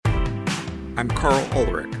I'm Carl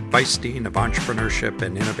Ulrich, Vice Dean of Entrepreneurship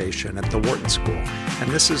and Innovation at the Wharton School,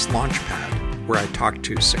 and this is Launchpad, where I talk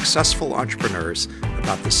to successful entrepreneurs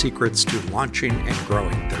about the secrets to launching and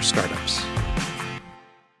growing their startups.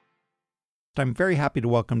 I'm very happy to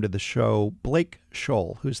welcome to the show Blake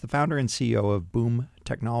Scholl, who's the founder and CEO of Boom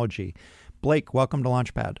Technology. Blake, welcome to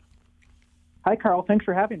Launchpad. Hi, Carl. Thanks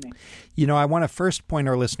for having me. You know, I want to first point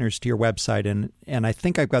our listeners to your website, and I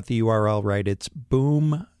think I've got the URL right. It's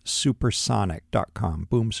boomsupersonic.com,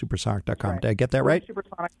 boomsupersonic.com. Right. Did I get that right?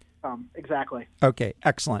 Boomsupersonic.com, exactly. Okay,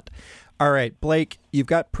 excellent. All right, Blake, you've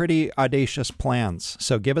got pretty audacious plans,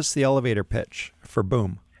 so give us the elevator pitch for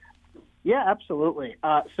Boom. Yeah, absolutely.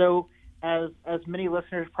 So as many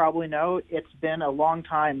listeners probably know, it's been a long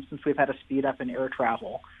time since we've had a speed up in air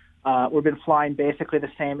travel. We've been flying basically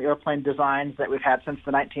the same airplane designs that we've had since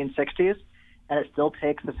the 1960s, and it still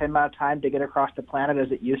takes the same amount of time to get across the planet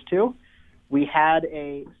as it used to. We had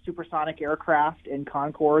a supersonic aircraft in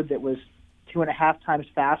Concorde that was 2.5 times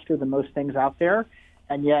faster than most things out there,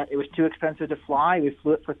 and yet it was too expensive to fly. We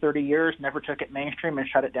flew it for 30 years, never took it mainstream, and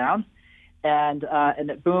shut it down. And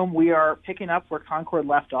at Boom, we are picking up where Concorde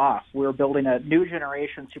left off. We're building a new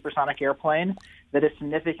generation supersonic airplane that is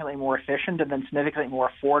significantly more efficient and then significantly more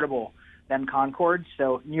affordable than Concorde.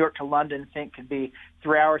 So New York to London, think, could be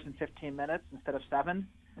 3 hours and 15 minutes instead of 7.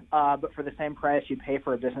 But for the same price, you pay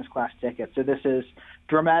for a business class ticket. So this is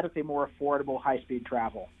dramatically more affordable high-speed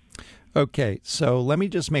travel. Okay, so let me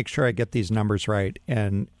just make sure I get these numbers right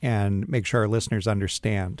and make sure our listeners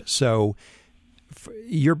understand. So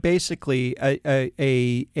you're basically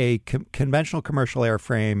a conventional commercial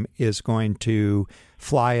airframe is going to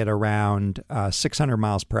fly at around 600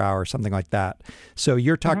 miles per hour, something like that. So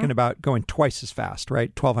you're talking about going twice as fast, right?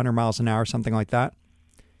 1,200 miles an hour, something like that?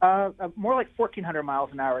 More like 1,400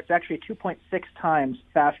 miles an hour. It's actually 2.6 times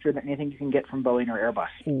faster than anything you can get from Boeing or Airbus.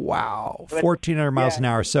 Wow, 1,400 miles an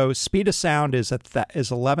hour. So speed of sound is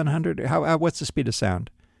 1,100. What's the speed of sound?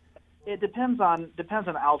 It depends on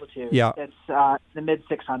altitude. Yeah. It's the mid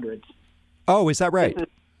 600s. Oh, is that right?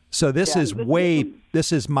 This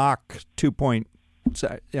is Mach 2 point,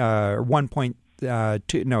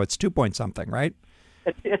 1.2. No, it's 2 point something, right?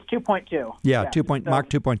 It's 2.2. Yeah, Mach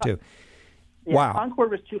 2.2. Yeah, wow.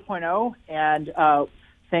 Concorde was 2.0, and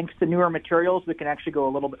thanks to newer materials, we can actually go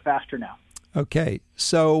a little bit faster now. Okay,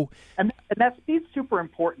 so and that speed's super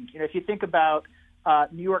important. You know, if you think about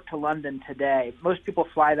New York to London today, most people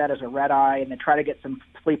fly that as a red eye and they try to get some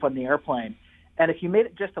sleep on the airplane. And if you made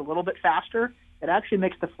it just a little bit faster, it actually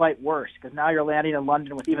makes the flight worse because now you're landing in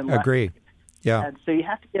London with even less. Agree. Yeah. And so you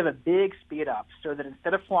have to give a big speed up so that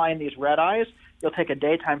instead of flying these red eyes, you'll take a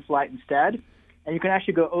daytime flight instead. And you can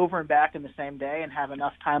actually go over and back in the same day and have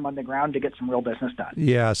enough time on the ground to get some real business done.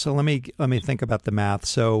 Yeah, so let me think about the math.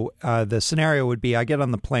 So the scenario would be I get on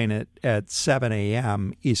the plane at 7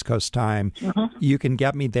 a.m. East Coast time. Mm-hmm. You can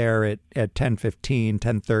get me there at 10:15,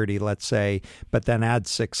 10:30, let's say, but then add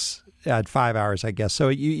 5 hours, I guess. So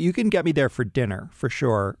you can get me there for dinner, for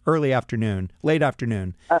sure, early afternoon, late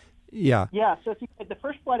afternoon. Yeah. Yeah, so if the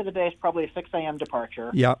first flight of the day is probably a 6 a.m. departure.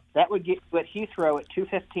 Yeah. That would get you at Heathrow at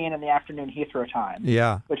 2:15 in the afternoon Heathrow time.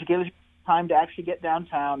 Yeah. Which gives you time to actually get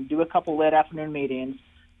downtown, do a couple late afternoon meetings,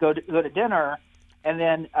 go to dinner, and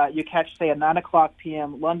then you catch, say, a 9 o'clock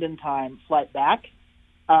p.m. London time flight back,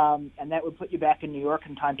 and that would put you back in New York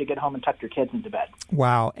in time to get home and tuck your kids into bed.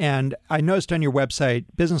 Wow. And I noticed on your website,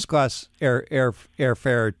 business class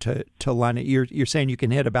airfare to London, you're saying you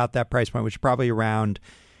can hit about that price point, which is probably around,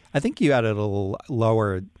 I think you had it a little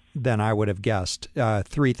lower than I would have guessed,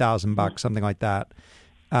 $3,000, something like that.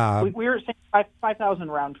 We were saying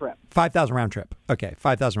 5,000 round trip. 5,000 round trip. Okay,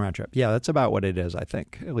 5,000 round trip. Yeah, that's about what it is, I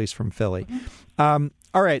think, at least from Philly. Mm-hmm.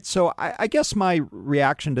 All right, so I guess my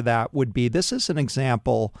reaction to that would be this is an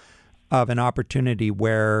example of an opportunity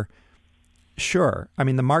where, sure, I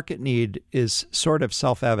mean, the market need is sort of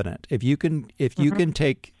self-evident. If you can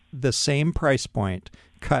take the same price point,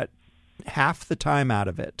 cut half the time out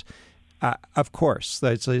of it, of course,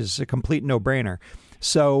 it's a complete no-brainer.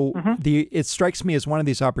 So it strikes me as one of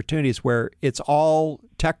these opportunities where it's all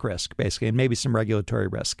tech risk, basically, and maybe some regulatory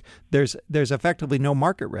risk. There's effectively no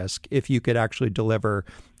market risk if you could actually deliver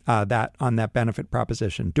that on that benefit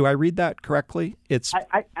proposition. Do I read that correctly?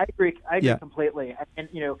 I agree. I agree completely. And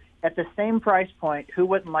at the same price point, who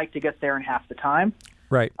wouldn't like to get there in half the time?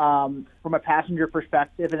 Right. From a passenger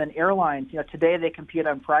perspective, and then airlines. Today they compete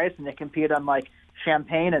on price and they compete on like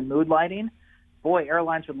champagne and mood lighting. Boy,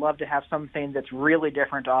 airlines would love to have something that's really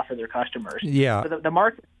different to offer their customers. Yeah. So the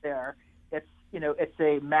market's there. It's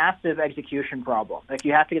a massive execution problem. Like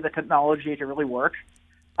you have to get the technology to really work.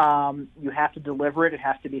 You have to deliver it. It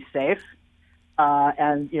has to be safe.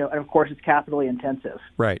 and of course it's capitally intensive.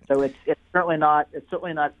 Right. So it's certainly not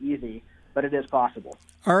easy, but it is possible.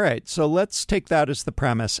 All right, so let's take that as the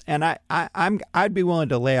premise, and I'd be willing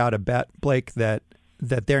to lay out a bet, Blake, that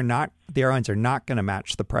the airlines are not going to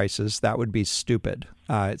match the prices. That would be stupid.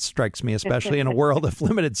 It strikes me, especially in a world of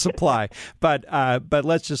limited supply. But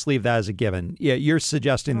let's just leave that as a given. Yeah, you're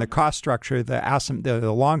suggesting the cost structure,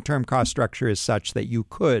 the long-term cost structure is such that you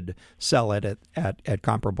could sell it at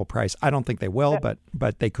comparable price. I don't think they will,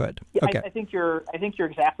 but they could. Yeah, okay. I think you're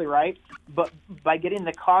exactly right. But by getting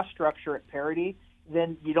the cost structure at parity,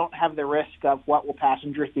 then you don't have the risk of what will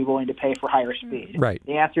passengers be willing to pay for higher speed. Right.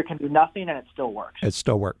 The answer can be nothing, and it still works. It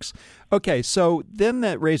still works. Okay, so then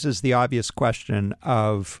that raises the obvious question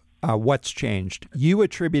of what's changed. You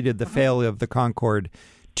attributed the failure of the Concorde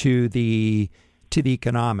to the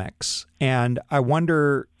economics, and I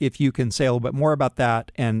wonder if you can say a little bit more about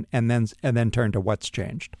that, and then turn to what's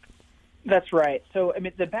changed. That's right. So,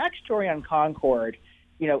 the backstory on Concorde,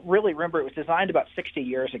 really remember it was designed about 60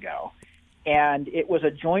 years ago. And it was a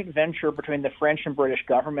joint venture between the French and British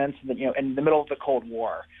governments, in the middle of the Cold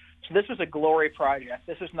War. So this was a glory project.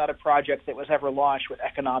 This was not a project that was ever launched with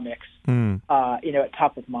economics, at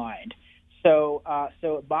top of mind. So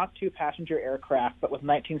Mach 2 passenger aircraft, but with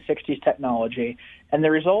 1960s technology. And the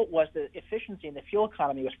result was the efficiency and the fuel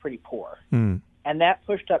economy was pretty poor. And that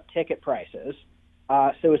pushed up ticket prices.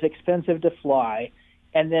 So it was expensive to fly.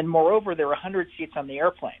 And then, moreover, there were 100 seats on the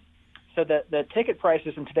airplane. So the ticket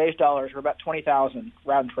prices in today's dollars are about $20,000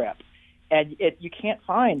 round trip, and you can't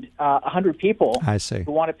find 100 people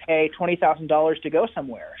who want to pay $20,000 to go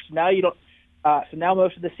somewhere. So now you don't. So now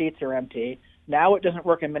most of the seats are empty. Now it doesn't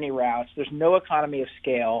work in many routes. There's no economy of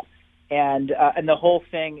scale, and the whole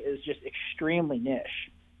thing is just extremely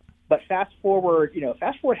niche. But fast forward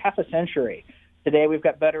half a century. Today we've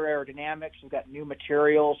got better aerodynamics, we've got new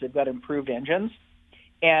materials, we've got improved engines.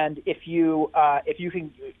 And if you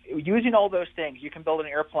can, using all those things, you can build an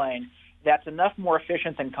airplane that's enough more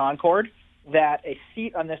efficient than Concorde that a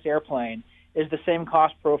seat on this airplane is the same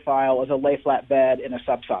cost profile as a lay flat bed in a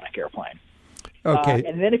subsonic airplane. Okay.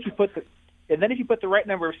 And then if you put the right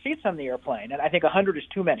number of seats on the airplane, and I think 100 is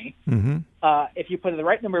too many. If you put the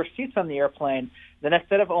right number of seats on the airplane, then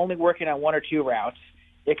instead of only working on one or two routes,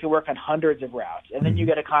 it can work on hundreds of routes, and then you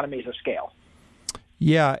get economies of scale.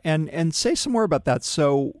 Yeah, and say some more about that.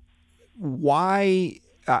 So why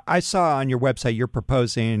I saw on your website you're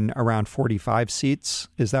proposing around 45 seats.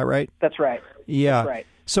 Is that right? That's right. Yeah. That's right.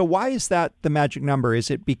 So why is that the magic number? Is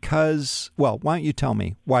it because, well, why don't you tell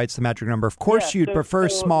me why it's the magic number? Of course, you'd prefer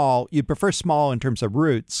small. You'd prefer small in terms of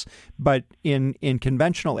routes, but in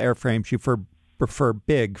conventional airframes, you prefer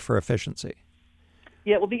big for efficiency.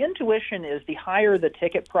 Yeah, well, the intuition is the higher the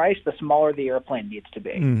ticket price, the smaller the airplane needs to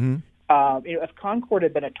be. If Concorde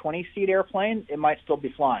had been a 20-seat airplane, it might still be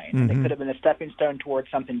flying. And it could have been a stepping stone towards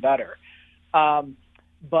something better.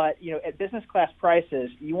 But at business class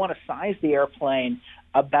prices, you want to size the airplane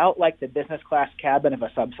about like the business class cabin of a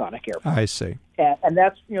subsonic airplane. I see. And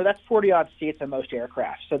that's 40-odd seats on most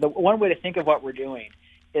aircraft. So the one way to think of what we're doing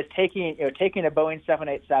is taking a Boeing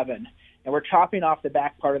 787 and we're chopping off the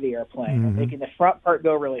back part of the airplane and making the front part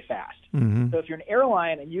go really fast. So if you're an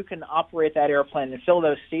airline and you can operate that airplane and fill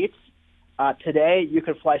those seats, today you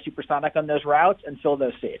could fly supersonic on those routes and fill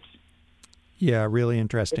those seats. Yeah, really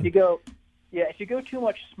interesting. If you go too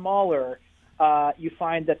much smaller, you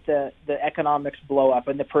find that the economics blow up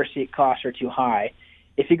and the per seat costs are too high.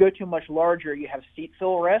 If you go too much larger, you have seat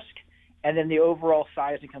fill risk, and then the overall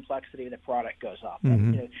size and complexity of the product goes up.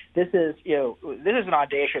 And, this is an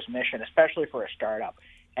audacious mission, especially for a startup.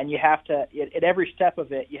 And you have to, at every step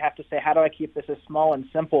of it, you have to say, how do I keep this as small and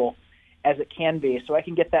simple as it can be, so I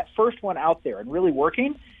can get that first one out there and really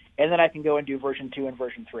working, and then I can go and do version 2 and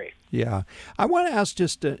version 3. Yeah. I want to ask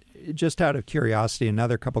just out of curiosity,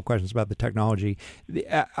 another couple questions about the technology.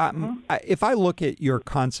 If I look at your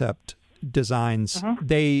concept designs,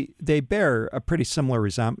 they bear a pretty similar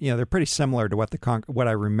resemblance. They're pretty similar to what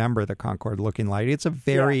I remember the Concorde looking like. It's a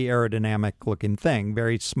very aerodynamic looking thing,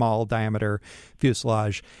 very small diameter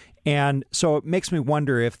fuselage. And so it makes me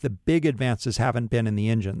wonder if the big advances haven't been in the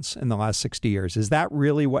engines in the last 60 years. Is that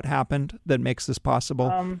really what happened that makes this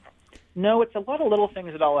possible? No, it's a lot of little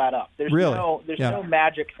things that all add up. There's no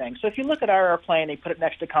magic thing. So if you look at our airplane and you put it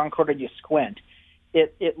next to Concorde and you squint,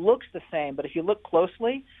 it looks the same, but if you look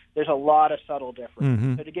closely, there's a lot of subtle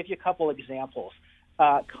differences. So to give you a couple examples,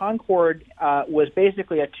 Concorde was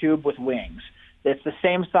basically a tube with wings. It's the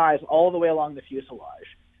same size all the way along the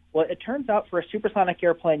fuselage. Well, it turns out for a supersonic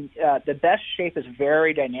airplane, the best shape is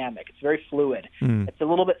very dynamic. It's very fluid. It's a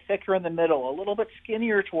little bit thicker in the middle, a little bit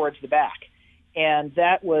skinnier towards the back. And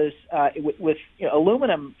that was with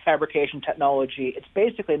aluminum fabrication technology. It's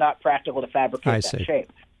basically not practical to fabricate that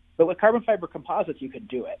shape. But with carbon fiber composites, you can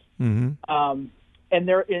do it. Mm-hmm.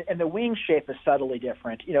 And the wing shape is subtly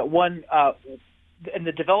different. And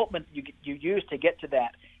the development you use to get to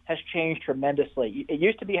that has changed tremendously. It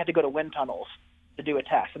used to be you had to go to wind tunnels to do a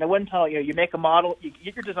test. And a wind tunnel, you make a model, you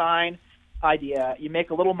get your design idea, you make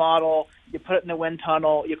a little model, you put it in the wind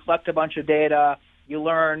tunnel, you collect a bunch of data, you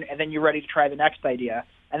learn, and then you're ready to try the next idea.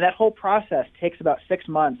 And that whole process takes about 6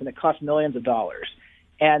 months, and it costs millions of dollars.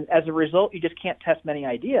 And as a result, you just can't test many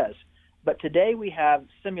ideas. But today we have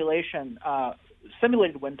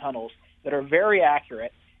simulated wind tunnels that are very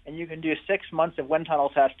accurate, and you can do 6 months of wind tunnel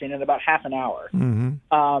testing in about half an hour. Mm-hmm.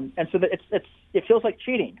 And so it feels like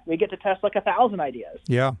cheating. We get to test like 1,000 ideas.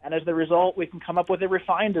 Yeah. And as the result, we can come up with a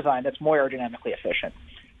refined design that's more aerodynamically efficient.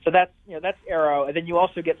 So that's aero. And then you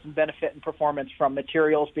also get some benefit in performance from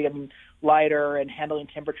materials being lighter and handling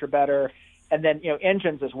temperature better. And then,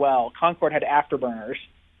 engines as well. Concorde had afterburners.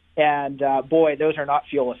 And boy, those are not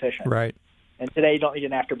fuel efficient. Right. And today you don't need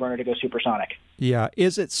an afterburner to go supersonic. Yeah.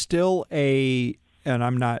 Is it still and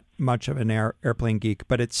I'm not much of an airplane geek,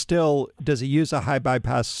 but it's still, does it use a high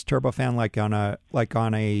bypass turbofan like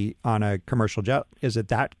on a commercial jet? Is it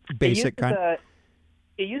that basic kind?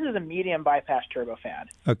 It uses a medium bypass turbofan.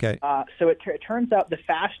 Okay. So it turns out the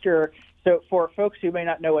faster. So for folks who may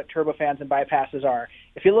not know what turbofans and bypasses are,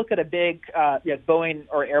 if you look at a big Boeing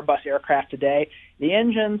or Airbus aircraft today, the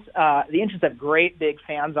engines have great big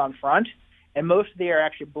fans on front, and most of the air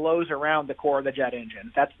actually blows around the core of the jet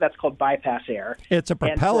engine. That's called bypass air. It's a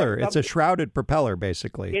propeller. It's a shrouded propeller,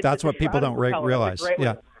 basically. That's what people don't realize.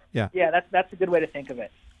 Yeah. That's a good way to think of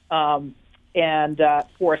it. And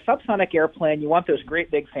for a subsonic airplane, you want those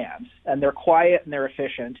great big fans, and they're quiet and they're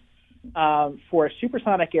efficient. For a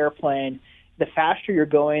supersonic airplane, the faster you're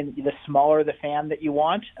going, the smaller the fan that you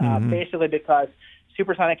want, basically because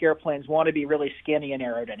supersonic airplanes want to be really skinny and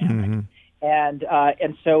aerodynamic. Mm-hmm.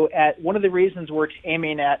 And so one of the reasons we're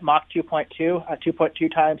aiming at Mach 2.2,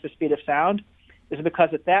 2.2 times the speed of sound, is because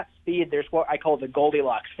at that speed, there's what I call the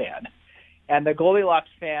Goldilocks fan. And the Goldilocks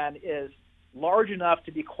fan is large enough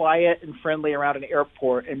to be quiet and friendly around an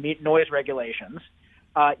airport and meet noise regulations,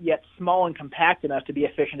 yet small and compact enough to be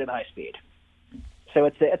efficient at high speed. So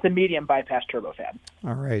it's a medium bypass turbofan.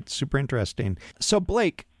 All right, super interesting. So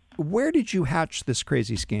Blake, where did you hatch this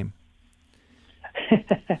crazy scheme?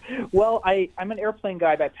 Well, I'm an airplane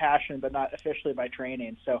guy by passion, but not officially by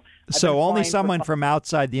training. So only someone from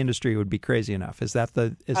outside the industry would be crazy enough. Is that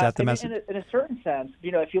the message? In a certain sense,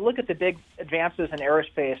 if you look at the big advances in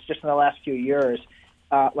aerospace just in the last few years,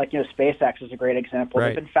 SpaceX is a great example. Right.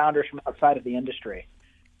 They've been founders from outside of the industry.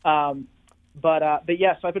 But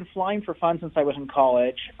so I've been flying for fun since I was in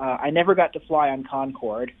college. I never got to fly on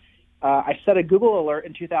Concorde. I set a Google alert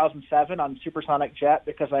in 2007 on supersonic jet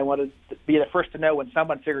because I wanted to be the first to know when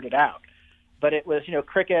someone figured it out. But it was,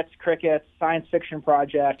 crickets, science fiction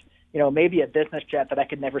project, maybe a business jet that I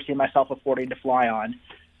could never see myself affording to fly on.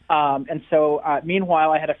 And so,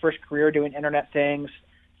 meanwhile, I had a first career doing internet things,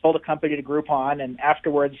 sold a company to Groupon, and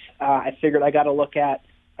afterwards, I figured I got to look at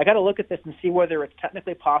this and see whether it's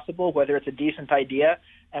technically possible, whether it's a decent idea,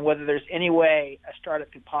 and whether there's any way a startup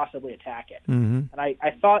could possibly attack it. Mm-hmm. And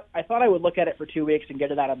I thought I would look at it for 2 weeks and get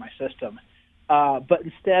it out of my system. But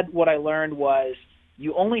instead, what I learned was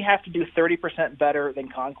you only have to do 30% better than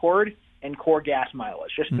Concorde in core gas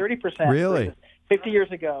mileage. Just 30%. Really? 50 years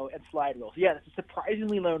ago at slide rules. Yeah, that's a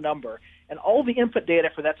surprisingly low number. And all the input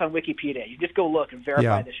data for that's on Wikipedia. You just go look and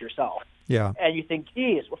verify this yourself. Yeah. And you think,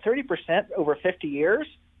 geez, 30% over 50 years?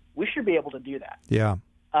 We should be able to do that. Yeah.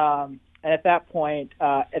 And at that point,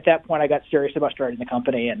 I got serious about starting the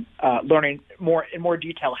company and learning in more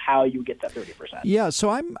detail how you get that 30%. Yeah. So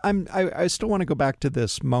I still want to go back to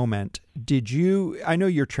this moment. I know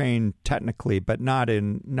you're trained technically, but not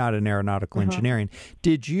in aeronautical engineering.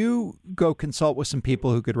 Did you go consult with some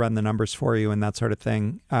people who could run the numbers for you and that sort of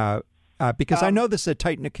thing? Because I know this is a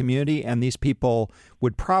tight-knit community, and these people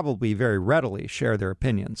would probably very readily share their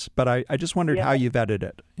opinions. But I just wondered how you vetted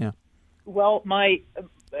it. Yeah. Well,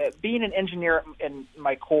 being an engineer in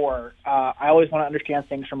my core, I always want to understand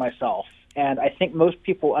things for myself. And I think most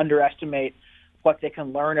people underestimate what they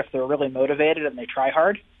can learn if they're really motivated and they try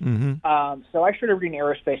hard. Mm-hmm. So I started reading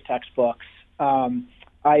aerospace textbooks.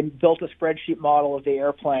 I built a spreadsheet model of the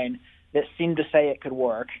airplane that seemed to say it could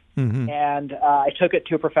work. Mm-hmm. And I took it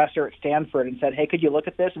to a professor at Stanford and said, hey, could you look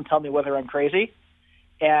at this and tell me whether I'm crazy?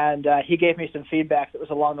 And he gave me some feedback that was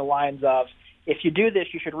along the lines of, if you do this,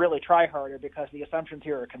 you should really try harder because the assumptions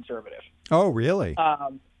here are conservative. Oh, really?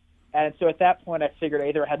 And so at that point, I figured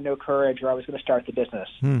either I had no courage or I was going to start the business.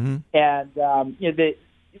 Mm-hmm. And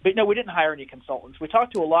but no, we didn't hire any consultants. We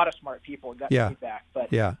talked to a lot of smart people and got feedback.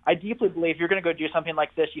 But I deeply believe if you're going to go do something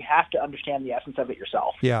like this, you have to understand the essence of it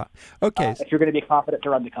yourself. Yeah. Okay. If you're going to be confident to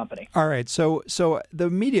run the company. All right. So the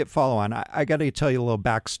immediate follow-on, I got to tell you a little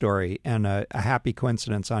backstory and a happy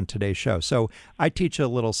coincidence on today's show. So I teach a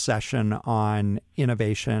little session on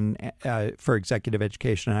innovation for executive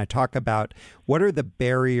education, and I talk about what are the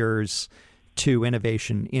barriers to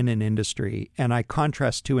innovation in an industry. And I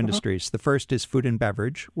contrast two industries. The first is food and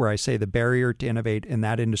beverage, where I say the barrier to innovate in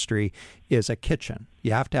that industry is a kitchen.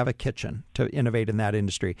 You have to have a kitchen to innovate in that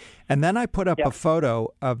industry. And then I put up a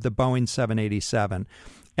photo of the Boeing 787.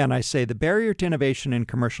 And I say the barrier to innovation in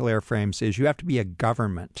commercial airframes is you have to be a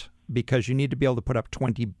government, because you need to be able to put up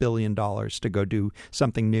 $20 billion to go do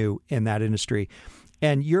something new in that industry.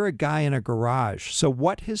 And you're a guy in a garage. So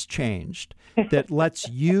what has changed that lets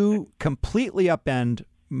you completely upend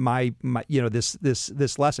my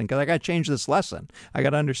this lesson? Because I got to change this lesson. I got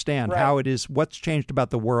to understand how it is, what's changed about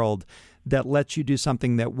the world that lets you do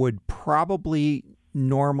something that would probably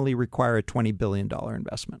normally require a $20 billion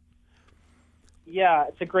investment. Yeah,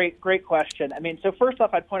 it's a great question. I mean, so first off,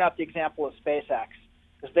 I'd point out the example of SpaceX,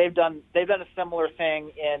 because they've done a similar thing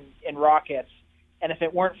in rockets. And if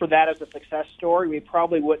it weren't for that as a success story, we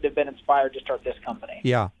probably wouldn't have been inspired to start this company.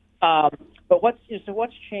 Yeah. But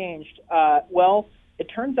what's changed? Well, it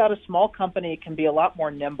turns out a small company can be a lot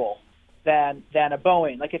more nimble than a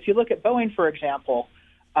Boeing. Like if you look at Boeing, for example,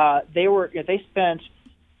 they spent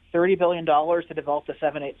 $30 billion to develop the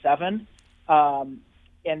 787.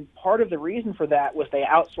 And part of the reason for that was they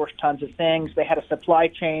outsourced tons of things. They had a supply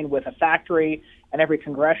chain with a factory in every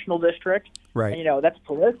congressional district. Right. And, that's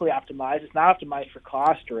politically optimized. It's not optimized for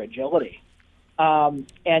cost or agility. And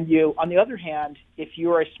on the other hand, if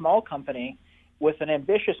you are a small company with an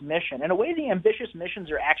ambitious mission, in a way, the ambitious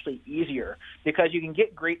missions are actually easier because you can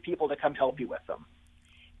get great people to come help you with them.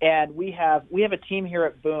 And we have a team here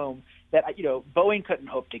at Boom that Boeing couldn't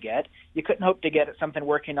hope to get. You couldn't hope to get at something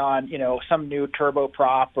working on some new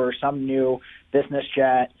turboprop or some new business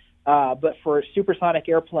jet. But for supersonic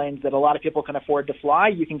airplanes that a lot of people can afford to fly,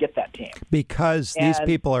 you can get that team. Because these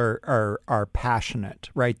people are passionate,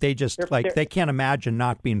 right? They just they can't imagine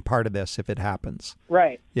not being part of this if it happens.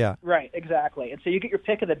 Right. Yeah. Right, exactly. And so you get your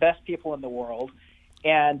pick of the best people in the world,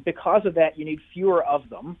 and because of that, you need fewer of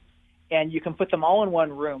them, and you can put them all in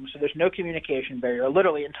one room, so there's no communication barrier.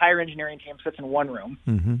 Literally, entire engineering team sits in one room.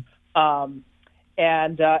 Mm-hmm.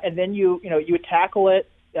 And then you tackle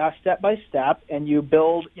it step by step, and you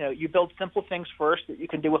build simple things first that you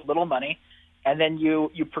can do with little money, and then you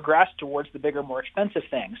progress towards the bigger, more expensive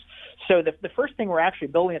things. So the first thing we're actually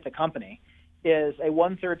building at the company is a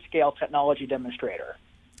 1/3 scale technology demonstrator,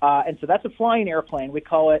 and so that's a flying airplane. We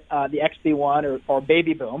call it the XB-1 or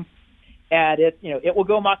Baby Boom, and it will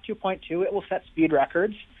go Mach 2.2. It will set speed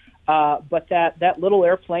records. But that little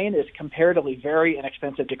airplane is comparatively very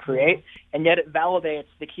inexpensive to create, and yet it validates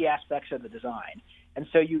the key aspects of the design. And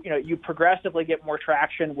so you progressively get more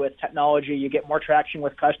traction with technology, you get more traction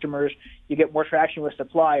with customers, you get more traction with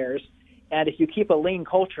suppliers, and if you keep a lean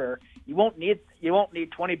culture, you won't need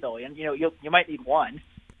 20 billion. You might need one,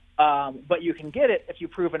 but you can get it if you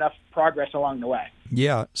prove enough progress along the way.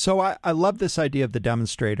 Yeah. So I love this idea of the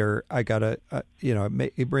demonstrator. I got it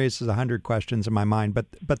raises 100 questions in my mind,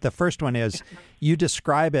 but the first one is you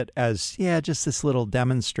describe it as, just this little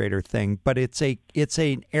demonstrator thing, but it's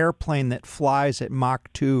an airplane that flies at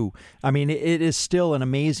Mach 2. I mean, it is still an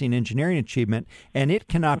amazing engineering achievement, and it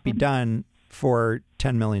cannot be done for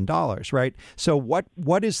 $10 million, right? So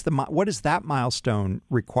what does that milestone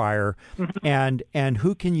require, and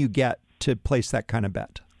who can you get to place that kind of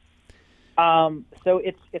bet? So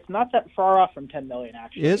it's not that far off from 10 million,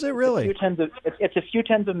 actually. Is it really? It's a few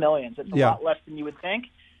tens of millions. It's a lot less than you would think,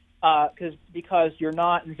 because you're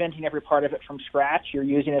not inventing every part of it from scratch. You're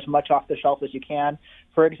using as much off the shelf as you can.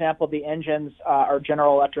 For example, the engines are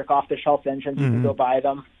General Electric off the shelf engines. You can go buy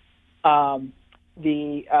them. And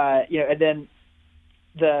then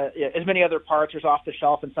as many other parts are off the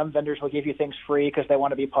shelf, and some vendors will give you things free because they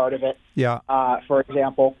want to be part of it. Yeah. For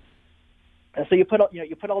example. And so you put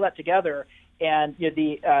all that together, and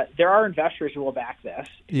there are investors who will back this,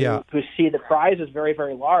 who see the prize is very,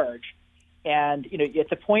 very large, and at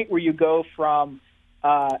the point where you go from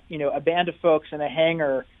a band of folks in a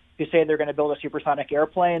hangar who say they're going to build a supersonic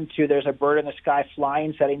airplane to there's a bird in the sky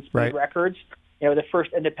flying, setting speed records, the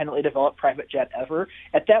first independently developed private jet ever.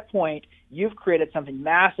 At that point, you've created something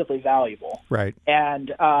massively valuable, right?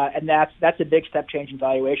 And that's a big step change in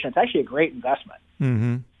valuation. It's actually a great investment.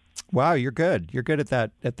 Mm-hmm. Wow, you're good. You're good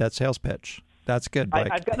at that sales pitch. That's good,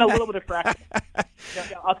 Blake. I've gotten a little bit of practice.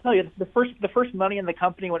 I'll tell you, the first money in the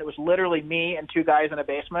company, when it was literally me and two guys in a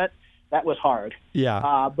basement, that was hard.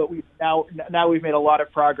 Yeah. But now we've made a lot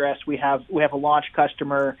of progress. We have a launch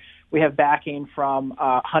customer. We have backing from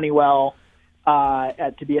Honeywell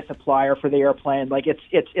to be a supplier for the airplane. Like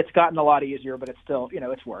it's gotten a lot easier, but it's still,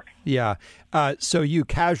 it's work. Yeah. So you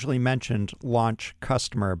casually mentioned launch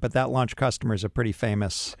customer, but that launch customer is a pretty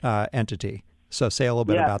famous entity. So say a little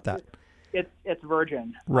bit about that. It's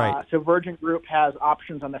Virgin. Right. So Virgin Group has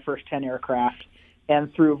options on the first 10 aircraft.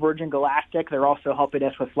 And through Virgin Galactic, they're also helping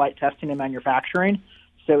us with flight testing and manufacturing.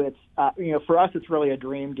 So it's, for us, it's really a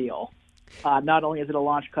dream deal. Not only is it a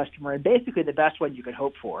launch customer, and basically the best one you could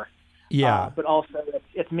hope for. Yeah. But also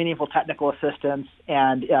it's meaningful technical assistance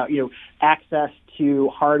and, access to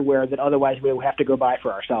hardware that otherwise we would have to go buy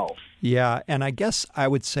for ourselves. Yeah. And I guess I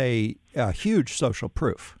would say huge social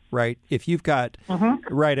proof, right? If you've got,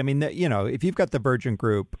 right, I mean, if you've got the Virgin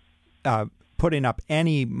Group putting up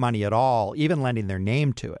any money at all, even lending their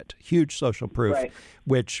name to it, huge social proof, right.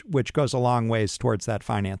 which goes a long ways towards that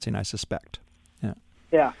financing, I suspect. Yeah.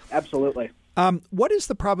 Yeah, absolutely. What is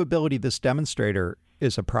the probability this demonstrator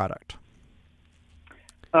is a product?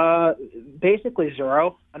 Basically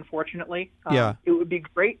zero, unfortunately. Yeah. It would be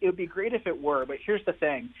great. It would be great if it were, but here's the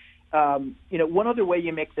thing. One other way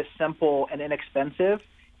you make this simple and inexpensive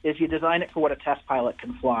is you design it for what a test pilot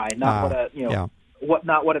can fly, not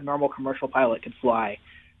what a normal commercial pilot could fly.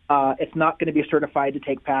 It's not going to be certified to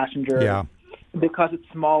take passengers. Yeah. Because it's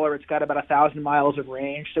smaller, it's got about 1,000 miles of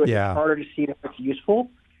range, so it's harder to see if it's useful.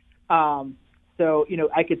 So,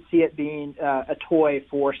 I could see it being a toy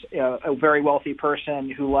for a very wealthy person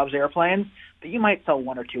who loves airplanes, but you might sell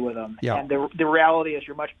one or two of them. Yeah. And the reality is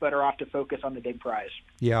you're much better off to focus on the big prize.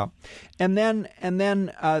 Yeah. And then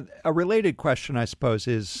a related question, I suppose,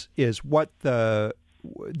 is what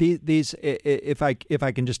these if I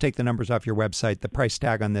can just take the numbers off your website, the price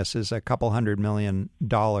tag on this is $200 million,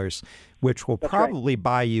 which will probably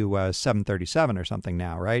buy you a 737 or something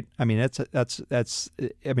now, right? I mean, it's a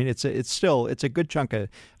good chunk of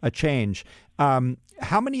a change.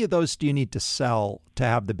 How many of those do you need to sell to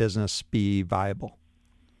have the business be viable?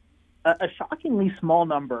 A shockingly small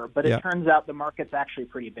number, but it turns out the market's actually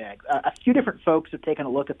pretty big. A few different folks have taken a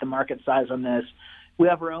look at the market size on this. We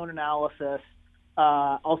have our own analysis.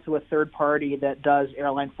 Also a third party that does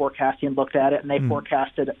airline forecasting looked at it, and they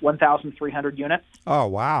forecasted 1,300 units. Oh,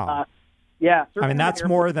 wow. Yeah. I mean, that's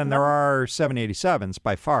more than there are 787s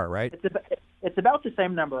by far, right? It's about the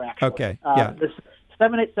same number, actually. Okay, The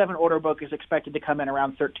 787 order book is expected to come in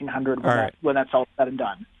around 1,300 when that's all said and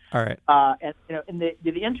done. All right. And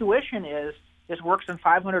the intuition is this works in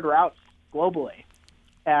 500 routes globally.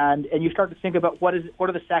 And you start to think about what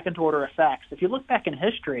are the second-order effects. If you look back in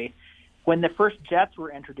history, when the first jets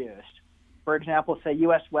were introduced, for example, say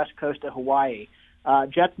U.S. West Coast to Hawaii,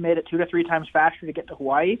 jets made it 2 to 3 times faster to get to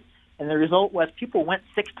Hawaii, and the result was people went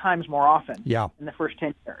 6 times more often in the first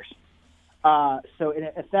 10 years. So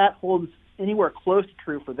if that holds anywhere close to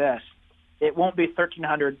true for this, it won't be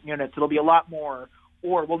 1,300 units. It'll be a lot more,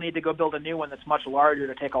 or we'll need to go build a new one that's much larger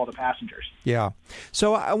to take all the passengers. Yeah.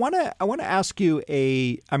 So I want to ask you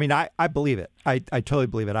I believe it. I totally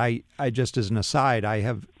believe it. I just as an aside, I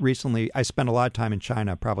spent a lot of time in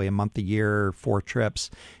China, probably a month a year, 4 trips.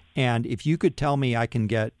 And if you could tell me I can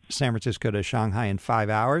get San Francisco to Shanghai in 5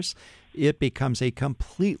 hours, it becomes a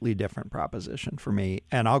completely different proposition for me.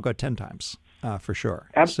 And I'll go 10 times for sure.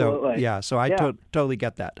 Absolutely. So I totally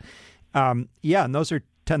get that. And those are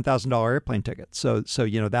 $10,000 airplane tickets. So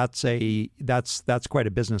that's quite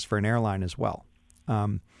a business for an airline as well.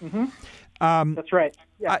 That's right.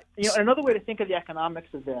 Yeah. Another way to think of the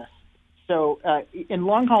economics of this. So in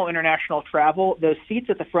long-haul international travel, those seats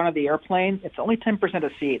at the front of the airplane, it's only 10%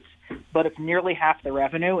 of seats, but it's nearly half the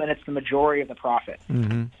revenue, and it's the majority of the profit.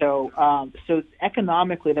 Mm-hmm. So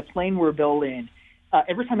economically, the plane we're building,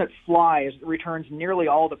 every time it flies, it returns nearly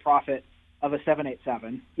all the profit of a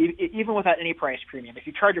 787, even without any price premium. If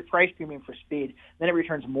you charge a price premium for speed, then it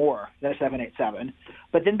returns more than a 787.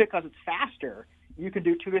 But then because it's faster, you can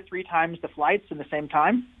do 2 to 3 times the flights in the same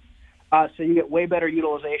time. So you get way better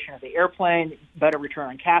utilization of the airplane, better return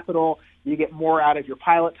on capital. You get more out of your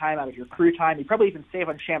pilot time, out of your crew time. You probably even save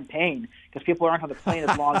on champagne because people aren't on the plane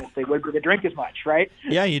as long as they would to drink as much, right?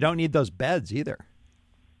 Yeah, you don't need those beds either.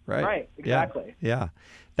 Right. Right, exactly. Yeah.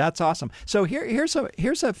 That's awesome. So here's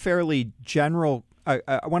a fairly general.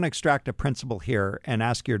 I want to extract a principle here and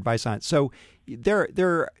ask your advice on it. So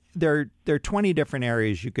there are 20 different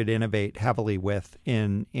areas you could innovate heavily with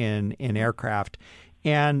in aircraft,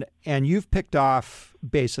 and you've picked off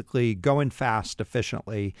basically going fast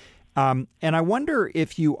efficiently, And I wonder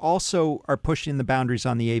if you also are pushing the boundaries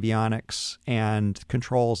on the avionics and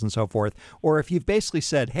controls and so forth, or if you've basically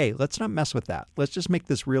said, hey, let's not mess with that. Let's just make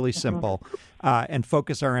this really simple and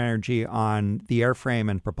focus our energy on the airframe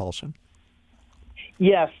and propulsion.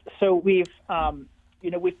 Yes. So we've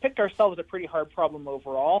picked ourselves a pretty hard problem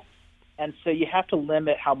overall. And so you have to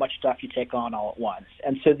limit how much stuff you take on all at once.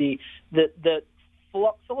 And so the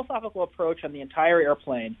philosophical approach on the entire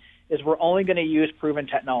airplane is we're only going to use proven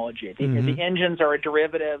technology. The engines are a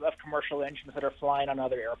derivative of commercial engines that are flying on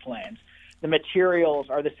other airplanes. The materials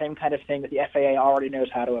are the same kind of thing that the FAA already knows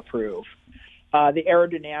how to approve. The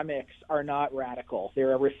aerodynamics are not radical.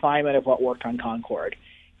 They're a refinement of what worked on Concorde.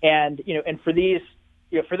 And for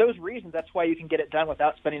those reasons, that's why you can get it done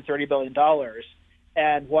without spending $30 billion.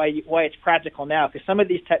 And why it's practical now, because some of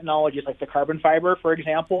these technologies, like the carbon fiber, for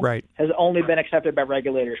example, right, has only been accepted by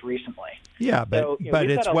regulators recently. Yeah, but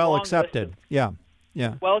it's well accepted. Yeah.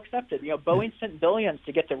 Well accepted. Boeing spent billions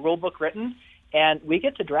to get the rule book written, and we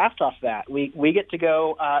get to draft off that. We get to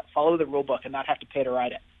go follow the rule book and not have to pay to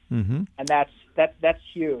write it. Mm-hmm. And that's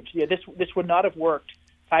huge. This would not have worked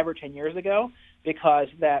 5 or 10 years ago because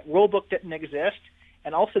that rule book didn't exist,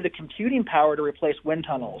 and also the computing power to replace wind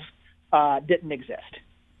tunnels didn't exist.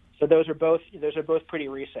 So those are both pretty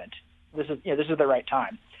recent. This is the right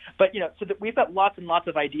time. But we've got lots and lots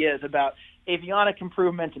of ideas about avionic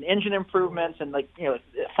improvements and engine improvements and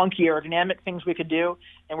funky aerodynamic things we could do,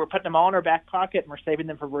 and we're putting them all in our back pocket and we're saving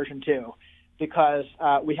them for version 2 because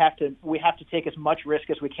we have to take as much risk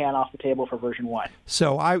as we can off the table for version 1.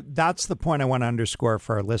 So that's the point I want to underscore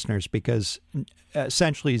for our listeners, because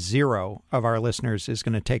essentially 0 of our listeners is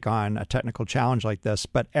going to take on a technical challenge like this,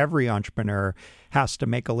 but every entrepreneur has to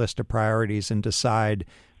make a list of priorities and decide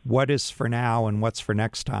what is for now and what's for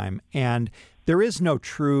next time. And there is no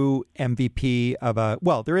true MVP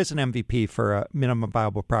there is an MVP for a minimum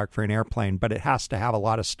viable product for an airplane, but it has to have a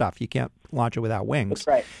lot of stuff. You can't launch it without wings. That's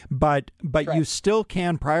right. But you still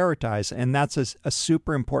can prioritize, and that's a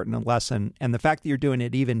super important lesson. And the fact that you're doing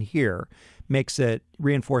it even here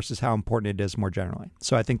reinforces how important it is more generally.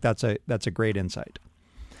 So I think that's a great insight.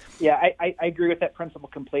 Yeah, I agree with that principle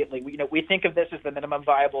completely. We think of this as the minimum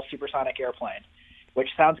viable supersonic airplane, which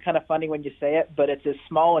sounds kind of funny when you say it, but it's as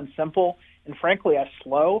small and simple and frankly as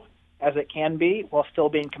slow as it can be while still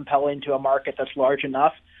being compelling to a market that's large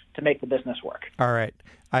enough to make the business work. All right.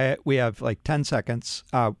 We have like 10 seconds.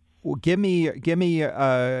 Give me your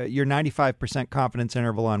 95% confidence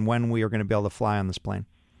interval on when we are going to be able to fly on this plane.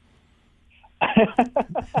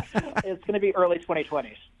 It's going to be early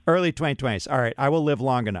 2020s. Early 2020s. All right. I will live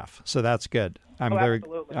long enough. So that's good.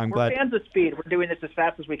 Absolutely. I'm We're glad. fans of speed. We're doing this as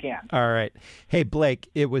fast as we can. All right. Hey, Blake,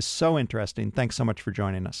 it was so interesting. Thanks so much for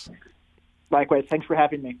joining us. Likewise. Thanks for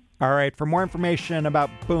having me. All right. For more information about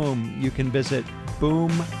Boom, you can visit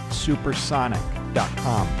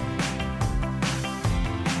boomsupersonic.com.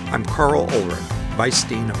 I'm Carl Ulrich, Vice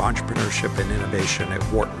Dean of Entrepreneurship and Innovation at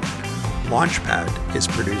Wharton. Launchpad is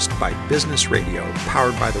produced by Business Radio,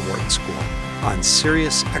 powered by the Wharton School, on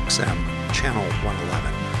Sirius XM Channel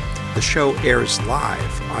 111. The show airs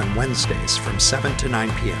live on Wednesdays from 7 to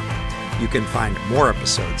 9 p.m. You can find more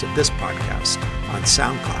episodes of this podcast on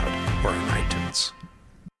SoundCloud or on iTunes.